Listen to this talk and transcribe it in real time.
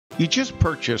You just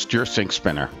purchased your sink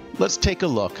spinner. Let's take a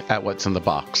look at what's in the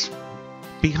box.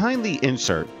 Behind the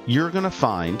insert, you're going to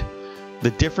find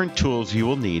the different tools you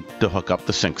will need to hook up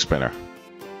the sink spinner.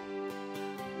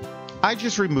 I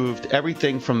just removed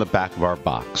everything from the back of our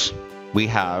box. We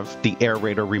have the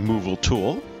aerator removal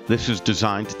tool. This is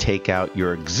designed to take out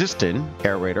your existing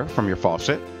aerator from your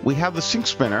faucet. We have the sink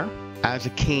spinner as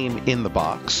it came in the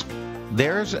box.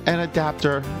 There's an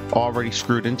adapter already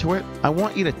screwed into it. I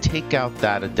want you to take out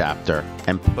that adapter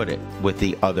and put it with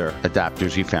the other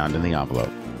adapters you found in the envelope.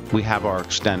 We have our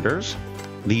extenders.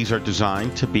 These are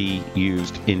designed to be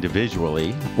used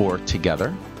individually or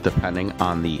together, depending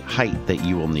on the height that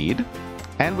you will need.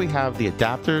 And we have the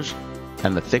adapters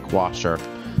and the thick washer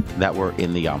that were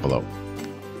in the envelope.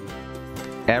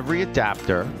 Every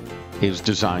adapter is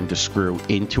designed to screw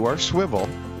into our swivel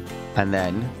and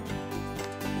then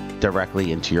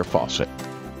directly into your faucet.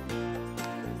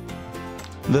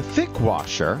 The thick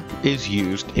washer is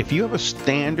used if you have a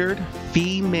standard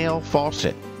female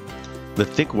faucet. The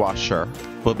thick washer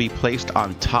will be placed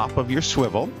on top of your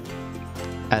swivel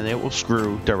and it will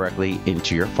screw directly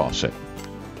into your faucet.